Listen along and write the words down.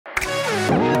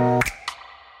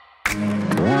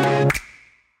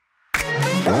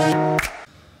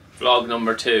vlog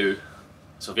number 2.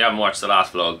 So if you haven't watched the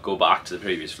last vlog, go back to the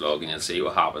previous vlog and you'll see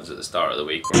what happens at the start of the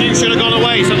week. So you should have gone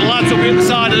away, so the lads will be at the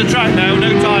side of the track now, no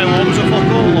tyre warmers or fuck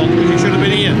all on, because you should have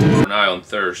been here. We're now on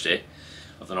Thursday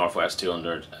of the NorthWest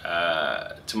 200.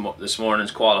 This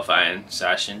morning's qualifying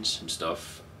sessions and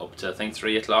stuff up to I think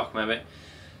 3 o'clock maybe.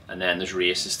 And then there's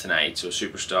races tonight, so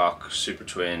Super Stock, Super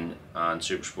Twin and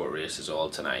Super Sport races all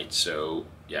tonight. So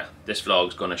yeah, this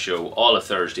vlog's going to show all of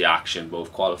Thursday action,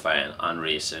 both qualifying and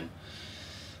racing.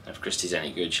 And if Christy's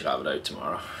any good, she'll have it out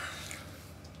tomorrow.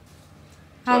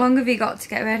 How long have you got to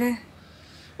get ready?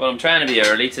 Well, I'm trying to be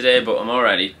early today, but I'm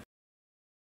already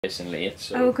pissing late.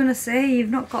 So. I was going to say,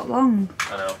 you've not got long.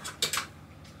 I know.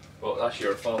 Well, that's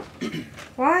your fault.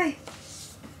 Why?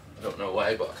 I don't know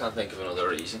why, but I can't think of another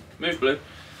reason. Move, Blue.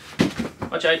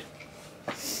 Watch out.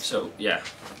 So, yeah,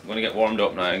 I'm going to get warmed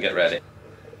up now and get ready.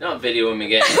 You're not videoing me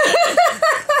getting ready.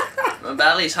 My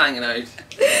belly's hanging out.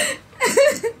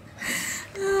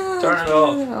 Turn it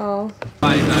off. Oh.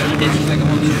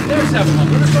 There's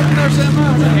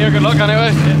 700. Here, good luck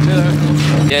anyway.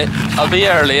 Yeah, I'll be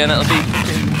early and it'll be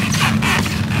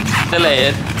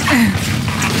delayed.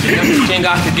 King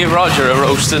got to give Roger a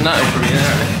roasting now for being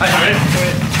early.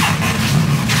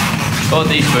 Oh,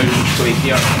 these boots are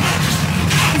squeaky, aren't they?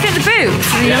 Is it the boots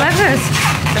or the levers?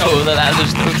 No, the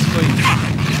leathers don't squeak.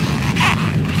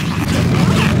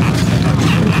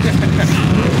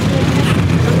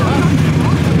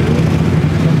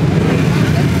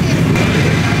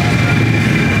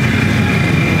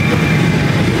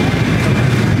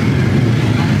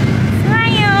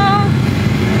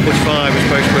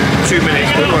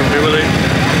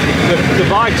 The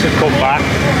bikes have come back.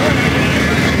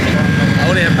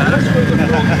 Only a minute.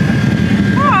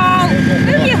 Oh,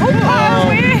 move your hook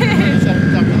away.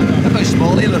 Look how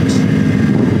small he looks.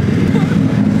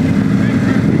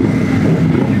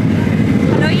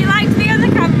 I know you like to be on the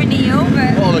camera, Neil,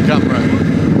 but... What on the camera?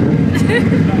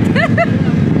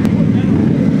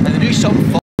 And they do something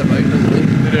f***ed about it.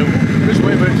 They do. Just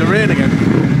wait for it to rain again.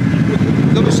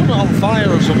 There was something on fire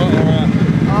or something, or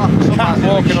cat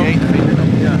walking up.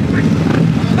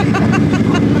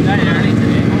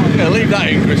 Yeah, leave that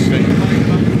in, Christy. I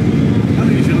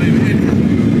think you should leave it in.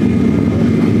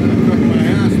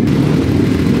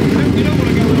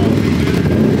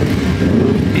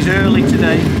 He's early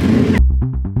today.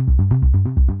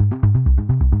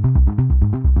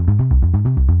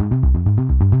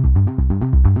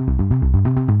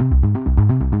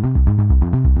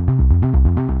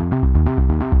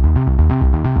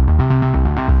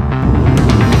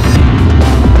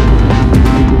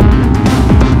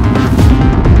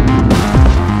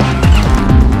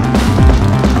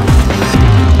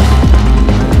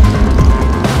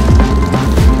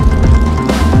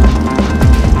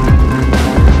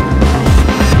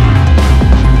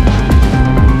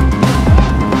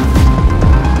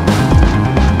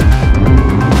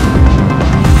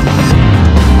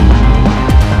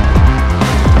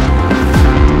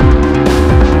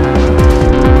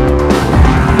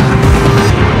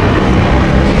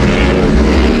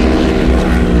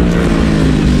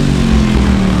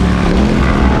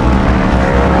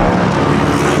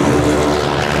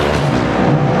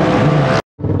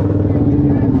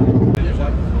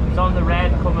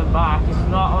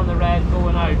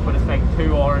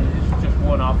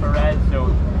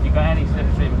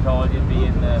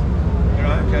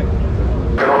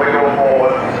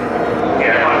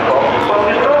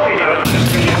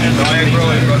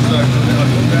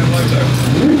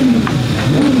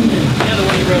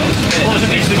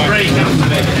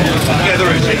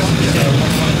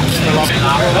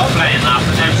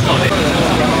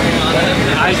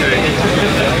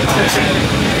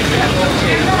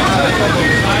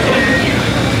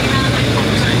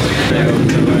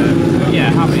 Yeah,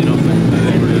 happy enough.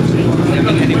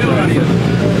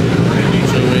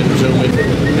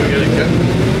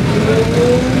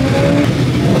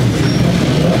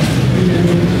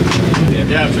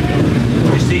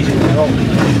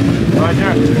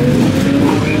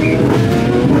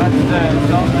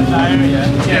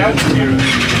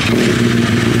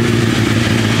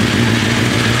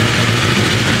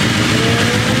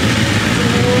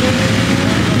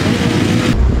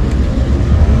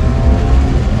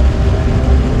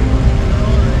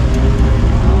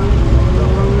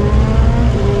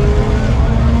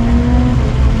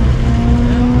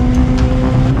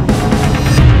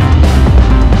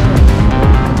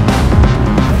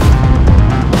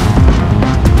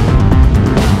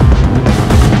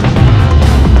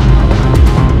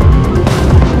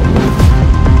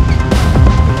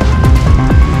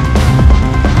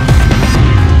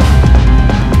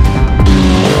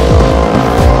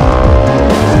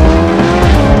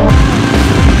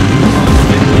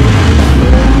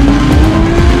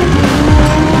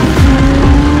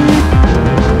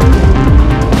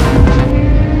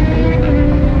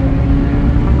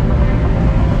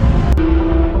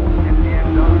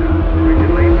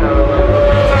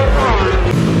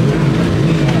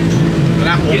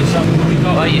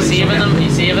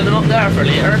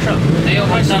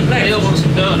 want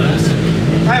some donuts?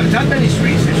 I haven't had many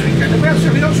sweets this weekend. Have we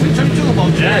got sweets on the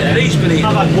toolbox? Yeah, at least believe.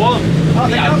 I've had one. I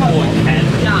think I've had one.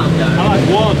 I've had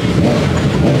one.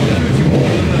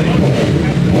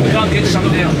 We can't get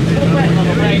something else.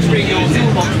 Please bring your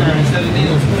toolbox there instead of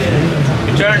Neil's.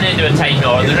 You're turning into a tight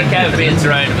northerner, Kev, being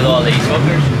surrounded with all these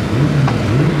fuckers.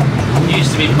 You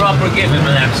used to be proper giving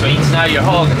with them sweets, now you're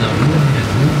hogging them.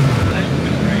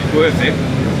 Worth it.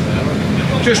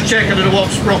 Just checking what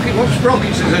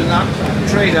sprockets is in that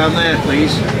tray down there,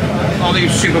 please. I'll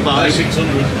leave supervised.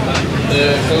 600.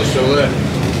 Close to there.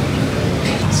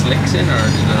 Slicks in or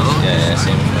no? Yeah,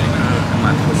 same thing.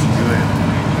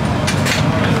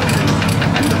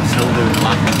 Still doing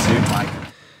black and soup like.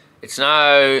 It's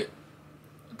now,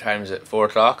 what time is it? 4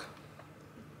 o'clock?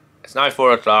 It's now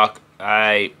 4 o'clock.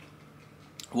 I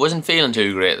wasn't feeling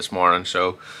too great this morning,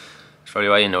 so that's probably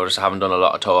why you notice I haven't done a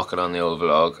lot of talking on the old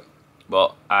vlog.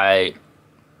 But I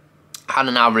had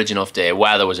an average enough day.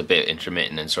 Weather was a bit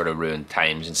intermittent and sort of ruined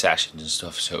times and sessions and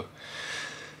stuff, so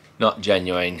not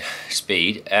genuine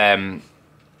speed.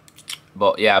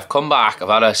 But yeah, I've come back, I've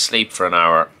had a sleep for an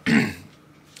hour,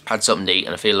 had something to eat,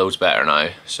 and I feel loads better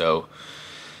now. So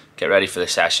get ready for the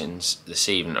sessions this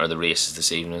evening, or the races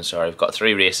this evening, sorry. I've got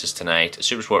 3 races tonight: a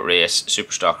super sport race,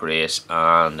 super stock race,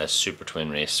 and a super twin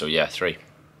race. So yeah, 3.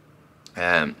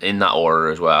 In that order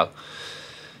as well.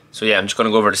 So yeah, I'm just going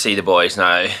to go over to see the boys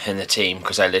now in the team,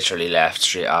 because I literally left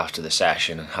straight after the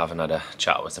session and haven't had a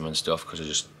chat with them and stuff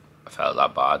because I felt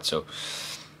that bad. So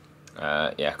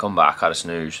yeah, come back, had a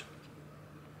snooze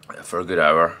for a good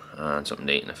hour and something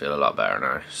to eat, and I feel a lot better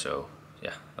now. So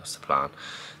yeah, that's the plan.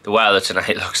 The weather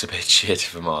tonight looks a bit shit,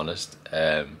 if I'm honest.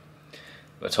 But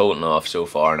it's holding off so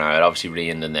far now. It obviously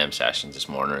rained in them sessions this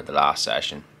morning, or the last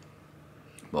session.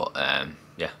 But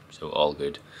yeah, so all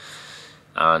good.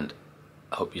 And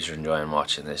I hope you're enjoying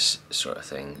watching this sort of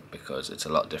thing, because it's a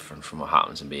lot different from what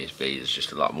happens in BSB. There's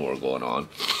just a lot more going on.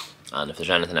 And if there's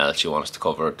anything else you want us to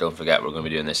cover, don't forget we're going to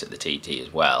be doing this at the TT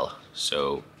as well.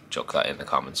 So chuck that in the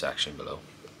comment section below.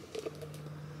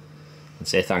 And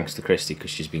say thanks to Christy,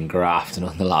 because she's been grafting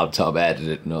on the laptop,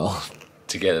 edited and all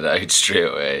to get it out straight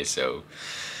away. So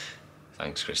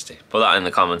thanks, Christy. Put that in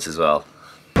the comments as well.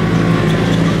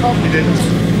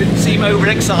 Didn't seem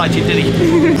overexcited, did he?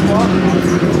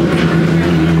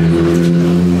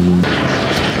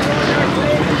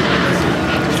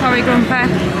 Sorry, Grumper.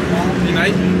 Hey,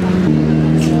 mate.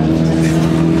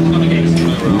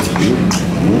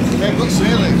 Yeah, good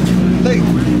sailing. Lee.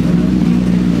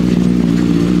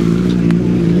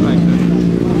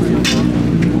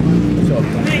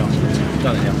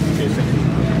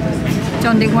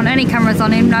 John didn't want any cameras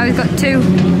on him, now he's got 2.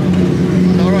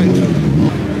 Alright.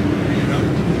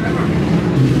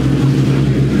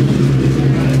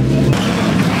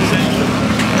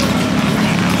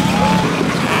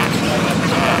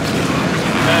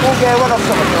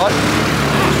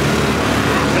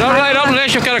 You're not right up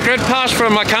unless you've got a grid pass for a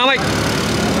mechanic. Is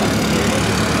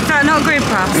that not grid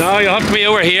pass? No, you'll have to be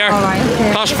over here. Alright,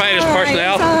 okay. Classified as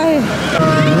personnel.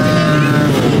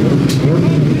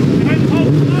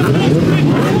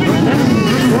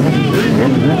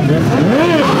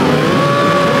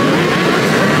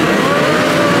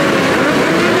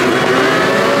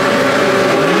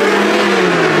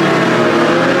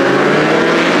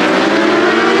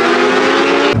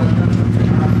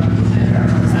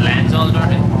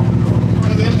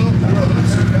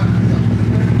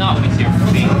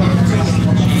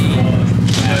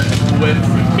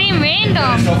 Being rained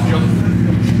on.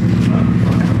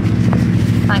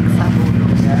 Thanks, sir.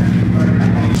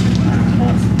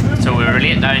 So we were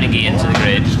late down again to the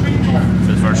grid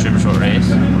for the first super short race.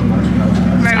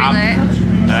 Very late.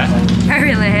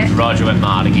 Very late. Roger went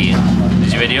mad again.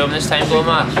 Did you video him this time going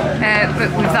mad?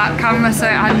 But with that camera, so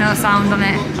it had no sound on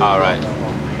it. Alright.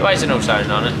 Why is there no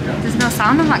sound on it? There's no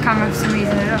sound on that camera for some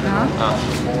reason, I don't know. Oh.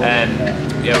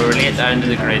 Yeah, we were late down to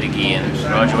the grid again.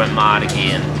 Roger went mad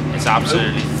again. It's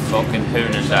absolutely fucking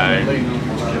hooning down.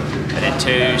 I did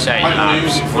 2 side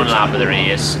laps, 1 lap of the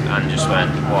race, and just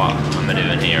went, what am I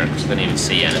doing here? Because I couldn't even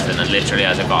see anything, and literally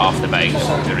as I got off the bike,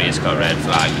 the race got red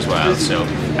flagged as well. So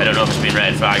I don't know if it's been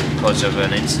red flagged because of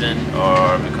an incident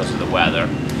or because of the weather.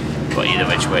 But either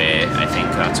which way, I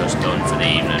think that's us done for the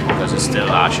evening, because it's still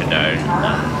lashing down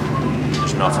and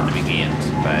there's nothing to be gained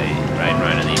by riding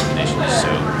around in these conditions. So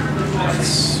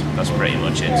that's pretty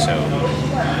much it. So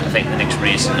I think the next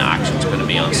race in action is going to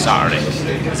be on Saturday.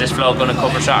 Is this vlog going to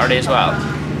cover Saturday as well?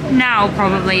 Now,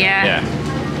 probably, yeah. Yeah.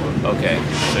 Okay.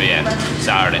 So yeah,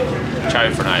 Saturday.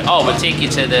 Ciao for now. Oh, we'll take you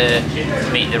to the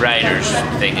meet the riders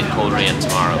thing in Coleraine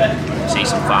tomorrow. See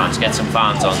some fans, get some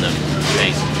fans on them.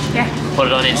 Thanks. Yeah. Put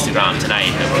it on Instagram tonight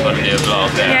and we're going to do a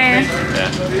vlog there.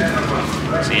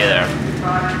 Yeah. See you there.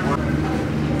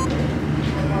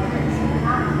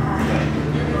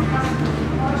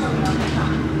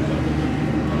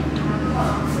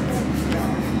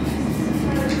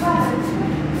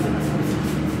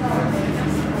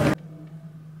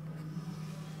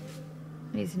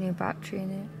 Needs a new battery in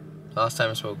it. Last time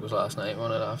I spoke was last night,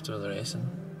 wasn't it, after the racing?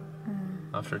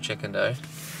 After chickened out.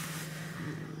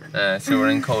 So we're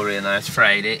in Coleraine now, it's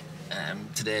Friday.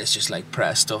 Today is just like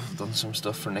press stuff. I've done some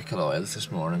stuff for Nickel Oils this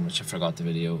morning, which I forgot the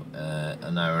video.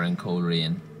 And now we're in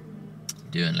Coleraine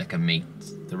doing like a meet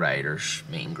the riders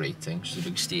meet and greet thing. There's a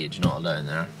big stage and all down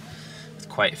there with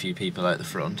quite a few people out the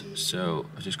front. So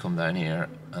I've just come down here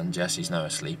and Jesse's now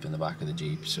asleep in the back of the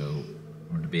Jeep, so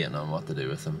we're debating on what to do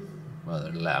with him.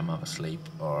 Whether to let him have a sleep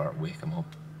or wake him up.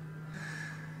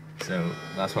 So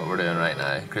that's what we're doing right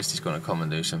now. Christy's going to come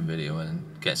and do some video and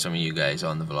get some of you guys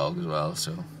on the vlog as well.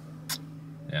 So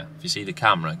yeah, if you see the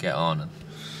camera, get on and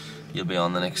you'll be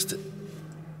on the next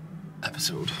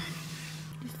episode.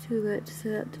 It's too late to say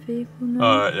that to people now.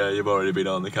 Alright, yeah, you've already been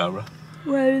on the camera.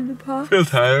 We're in the park. Feel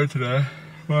tired today,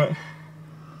 but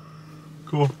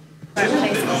cool. Sign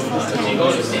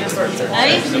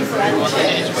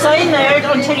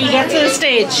there until you get to the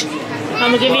stage.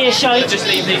 And we'll give you a shout. Just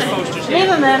leave these posters here. Leave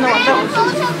them there, no.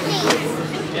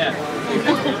 Yeah.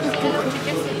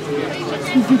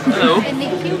 Hello.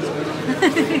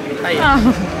 Hi.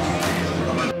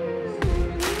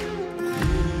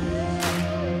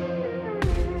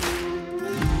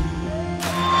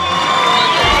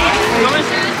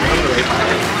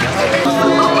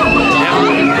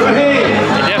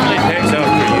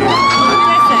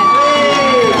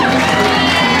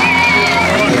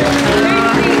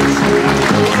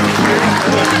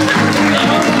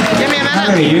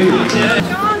 How are you?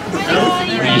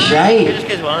 Are you shy?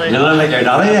 You look like you're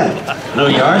not yet. No,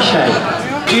 you are shy.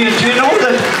 Do you know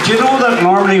that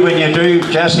normally when you do,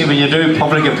 Jesse, when you do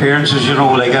public appearances, you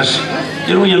know, like this,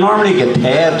 you know, you normally get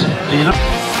paid. You know.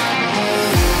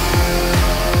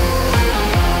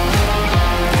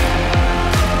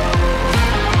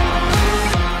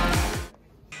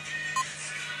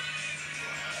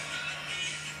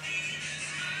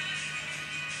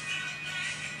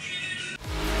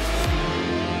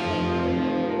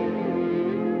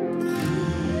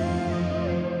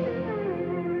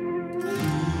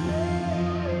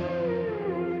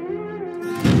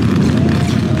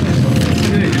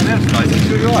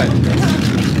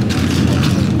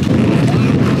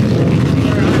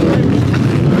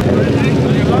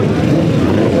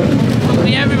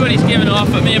 Everybody's giving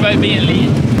off at me about being late.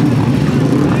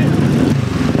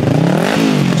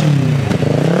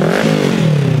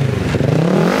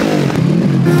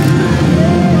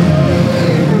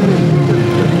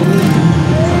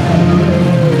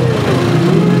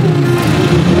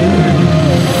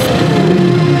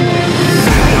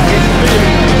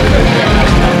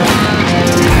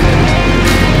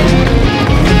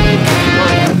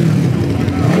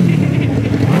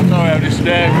 Sorry, I'm just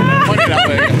pointing that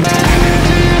way.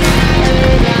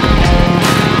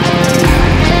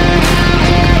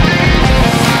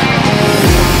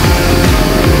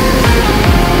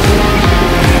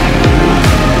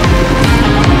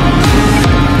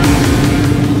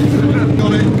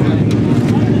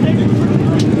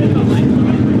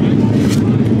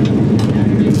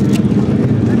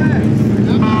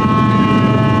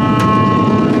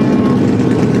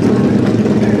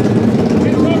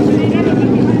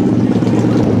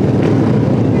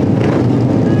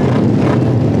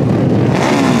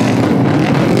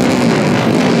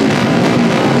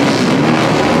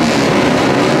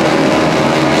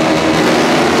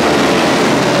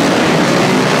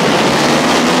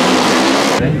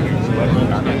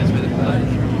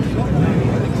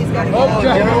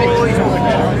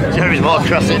 Jeremy's walking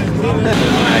across it. He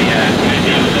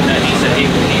said he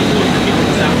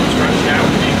would that much rushed out.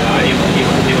 He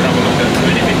would have a look at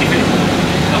 2050.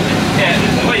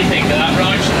 Yeah, what do you think of that,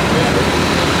 Raj?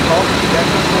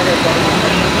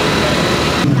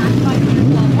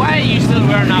 Why are you still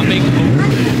wearing that big boot?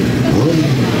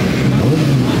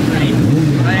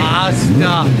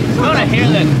 Stop. I'm gonna hear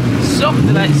the suck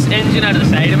to that engine out of the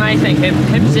side of me. I think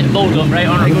him sitting bolt up right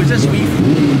on it. Goes this week.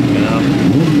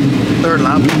 Third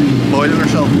lap, boiling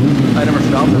herself. I never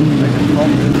stopped her. I just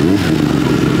pumped it.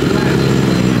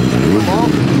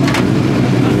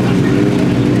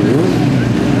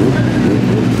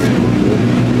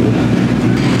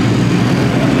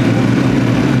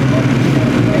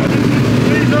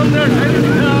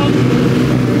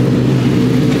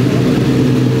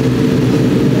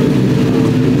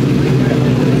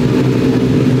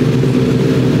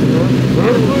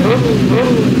 Oh,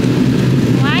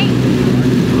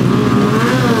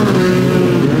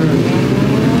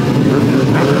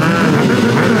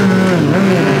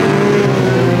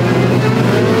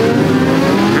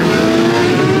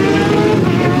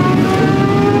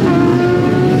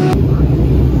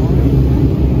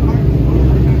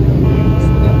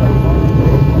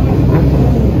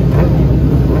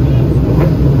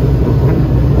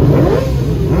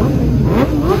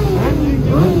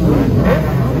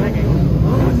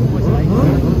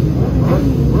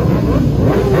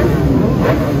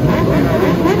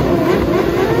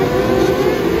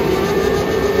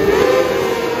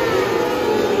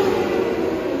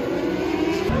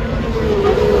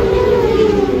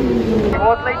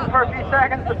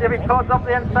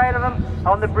 the inside of him,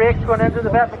 on the brakes going into the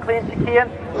Beth McLean chicane.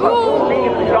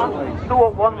 Johnston so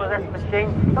at one with this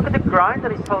machine. Look at the ground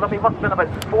that he's pulled up. He must have been about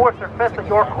 4th or 5th at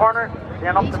York Corner,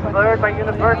 then up to 3rd by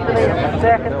University, and then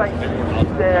 2nd by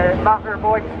the Matter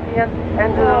Boy chicane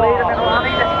into the lead, and then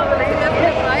Ronnie into the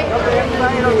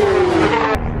lead.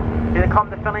 They come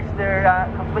to finish their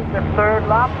complete their 3rd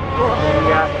lap.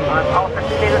 Yeah, and Alistair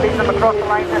Taylor leads them across the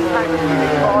line this time.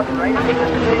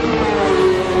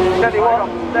 Tell you what,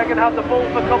 they're going to have the ball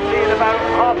for company in about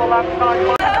half a lap time.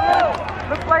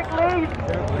 Looks like Lee.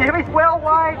 Jamie's well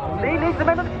wide. Lee leads him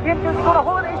into the chicane. He's going to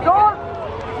hold it. He's gone.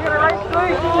 He's going to right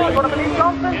through. He's going to be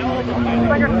Johnston.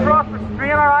 Fingers crossed. We're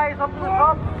straining our eyes up to the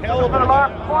top. To the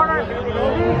last corner.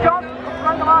 Lee Johnston comes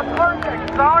around the last corner.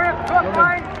 Sorry, cross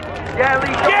line. Yeah, Lee.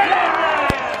 Get it!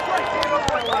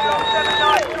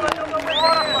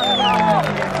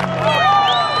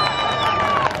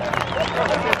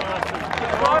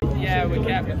 Yeah, we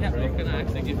kept looking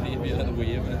at it, if you had a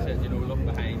wave and it said, you know, look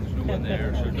behind, there's no one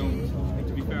there, so don't,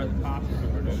 to be fair, the passes we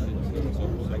were doing,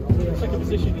 It's like a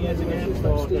position he has again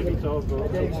for David to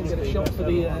get a shot for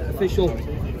the official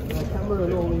camera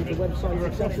and all the website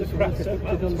accessories for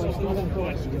done by Stephen.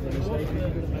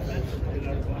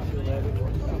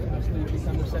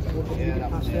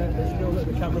 Let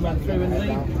the cameraman through and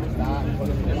leave.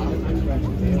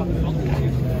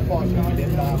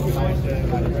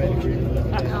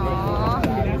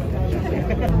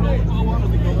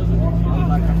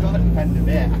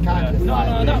 No,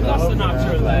 that's the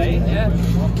natural way, yeah.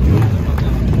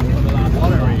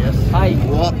 What a race. Hi.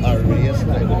 What a race,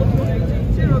 mate.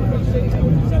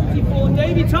 74,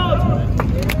 Davey Todd.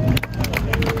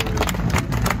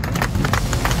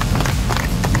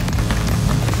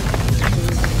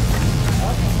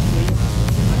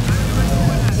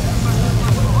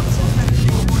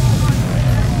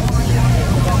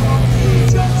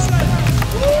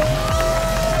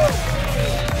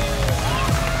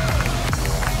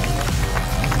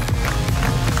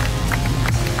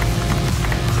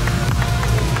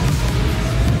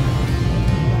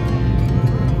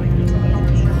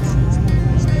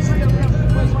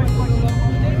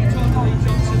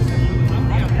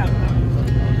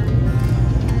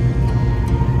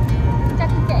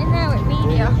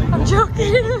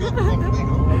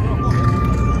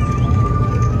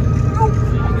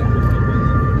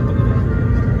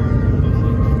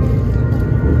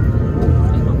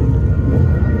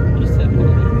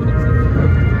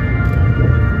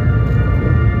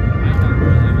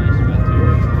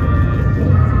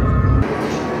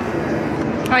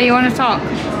 Oh, you want to talk?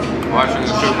 Watching the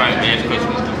Superbike race because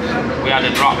we had to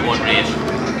drop one race.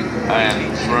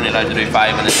 We're only allowed to do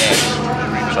 5 in a day,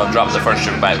 so I've dropped the first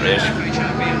Superbike race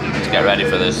to get ready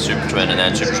for the Super Twin and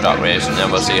then Super Stock race, and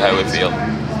then we'll see how we feel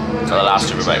for the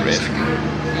last Superbike race.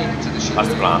 That's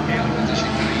the plan.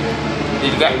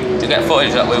 Did you get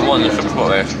footage that we won the Super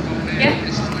Sport race? Yeah,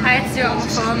 I had to do it on my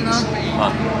phone though.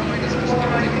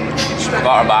 Just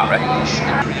forgot our battery.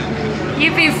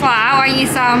 You've been flat out, aren't you,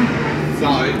 Sam?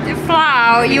 Sorry. You're flat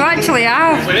out, you actually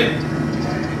have. They're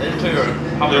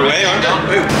away, aren't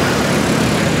they?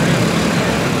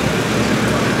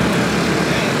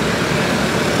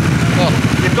 Well,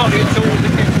 you've got your tools to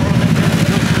get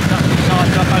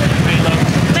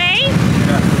Me?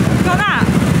 Yeah. Got that?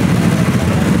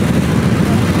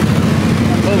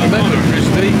 Oh, the member,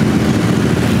 Christy.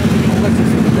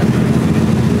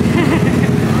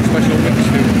 Special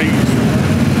mixture of peas.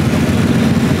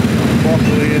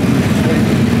 Broccoli and sweet.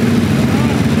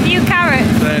 Few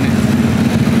carrots. Turnips.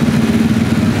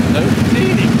 No,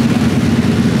 teeny.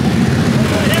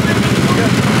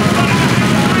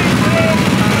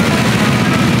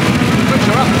 Push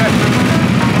her up, Petra.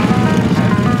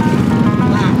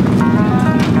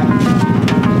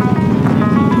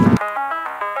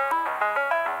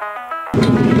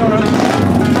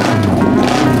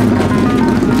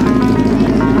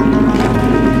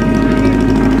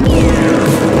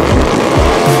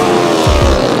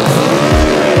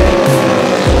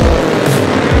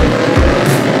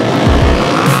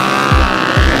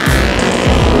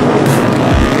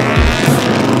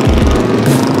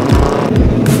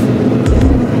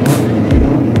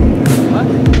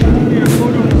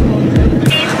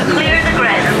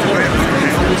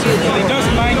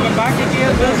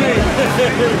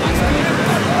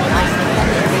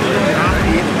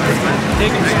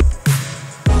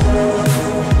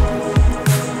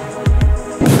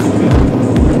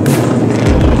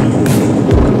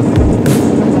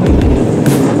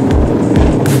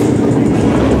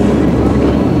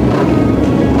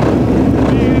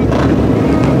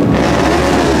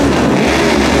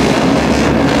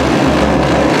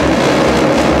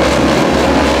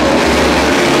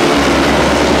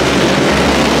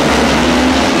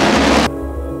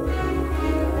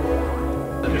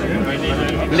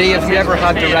 Lee, have you ever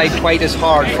had to ride quite as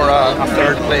hard for a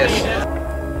third place?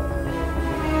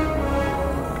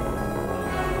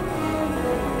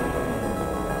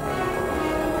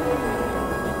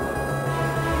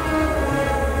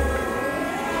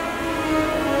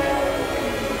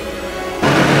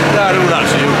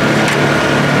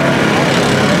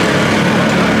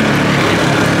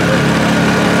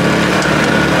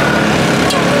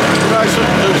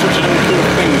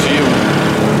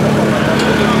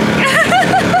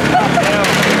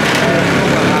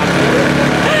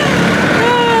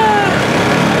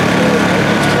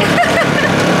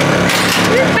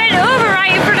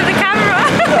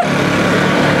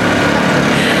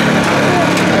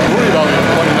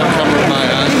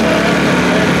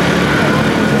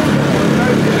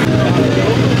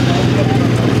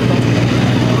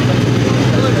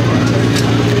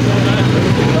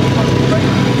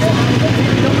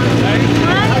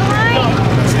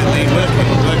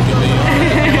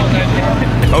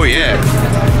 Oh yeah.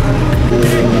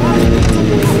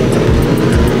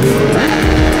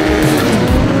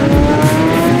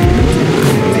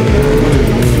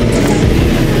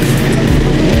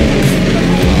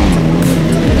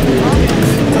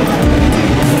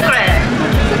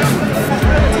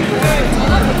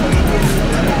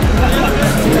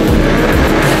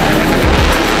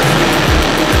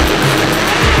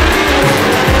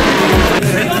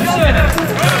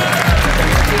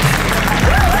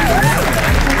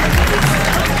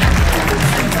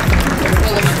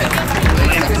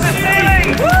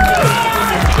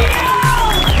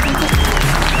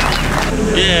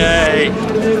 Yay!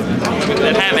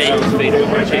 They're heavy.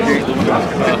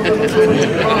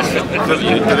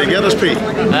 Did they get us, Pete?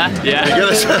 Huh? Yeah. Did they get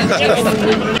us?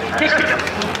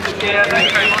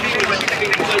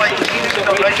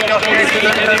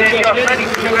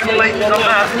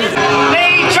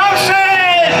 Lee Johnston!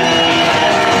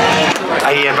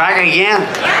 Are you back again?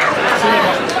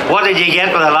 What did you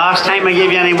get for the last time I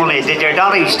gave you any money? Did your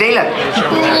daddy steal it?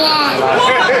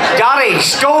 Daddy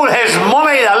stole his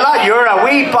money, the lot. You're a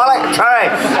wee bollock.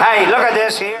 Hey, look at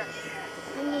this here.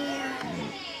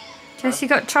 Jess, you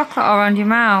got chocolate all around your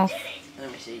mouth.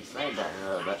 Let me see, slide that a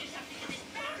little bit.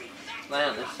 Lay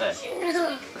on this side.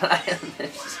 Lay on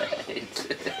this side.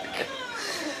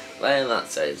 Lay on that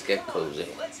side, get cozy.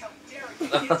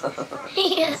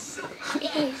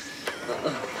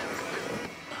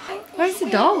 Where's the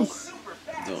dog?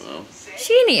 Don't know. Is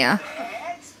she in here?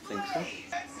 I think so.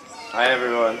 Hi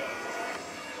everyone.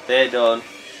 Day done.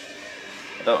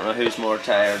 I don't know who's more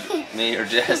tired, me or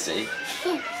Jessie.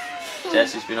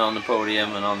 Jessie's been on the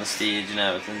podium and on the stage and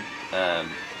everything.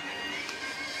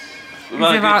 We've He's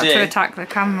had a about good day. to attack the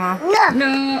camera.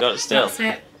 No. Got it still. That's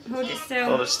it. Hold it still.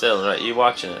 Hold it still, right? You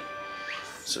watching it.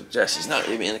 So Jessie's not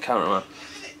really being the cameraman.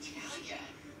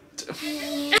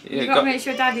 You've got to make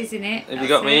sure Daddy's in it. Have you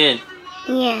got me in?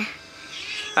 Yeah.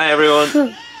 Hi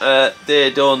everyone. Day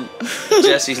done.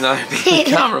 Jessie's now being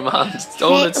the cameraman.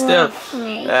 Hold it still.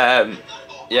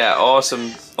 Yeah,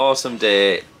 awesome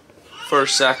day.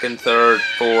 First, second, third,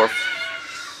 fourth.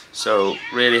 So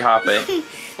really happy.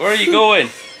 Where are you going?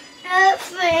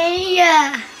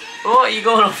 Yeah. What are you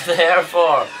going up there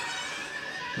for?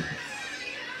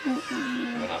 We'll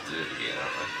have to do it again,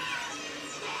 aren't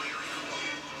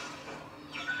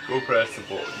we? Go press the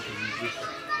button.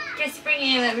 Just bring it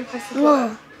in, let me press the button.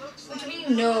 No. What do you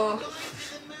mean, no?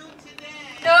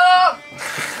 No!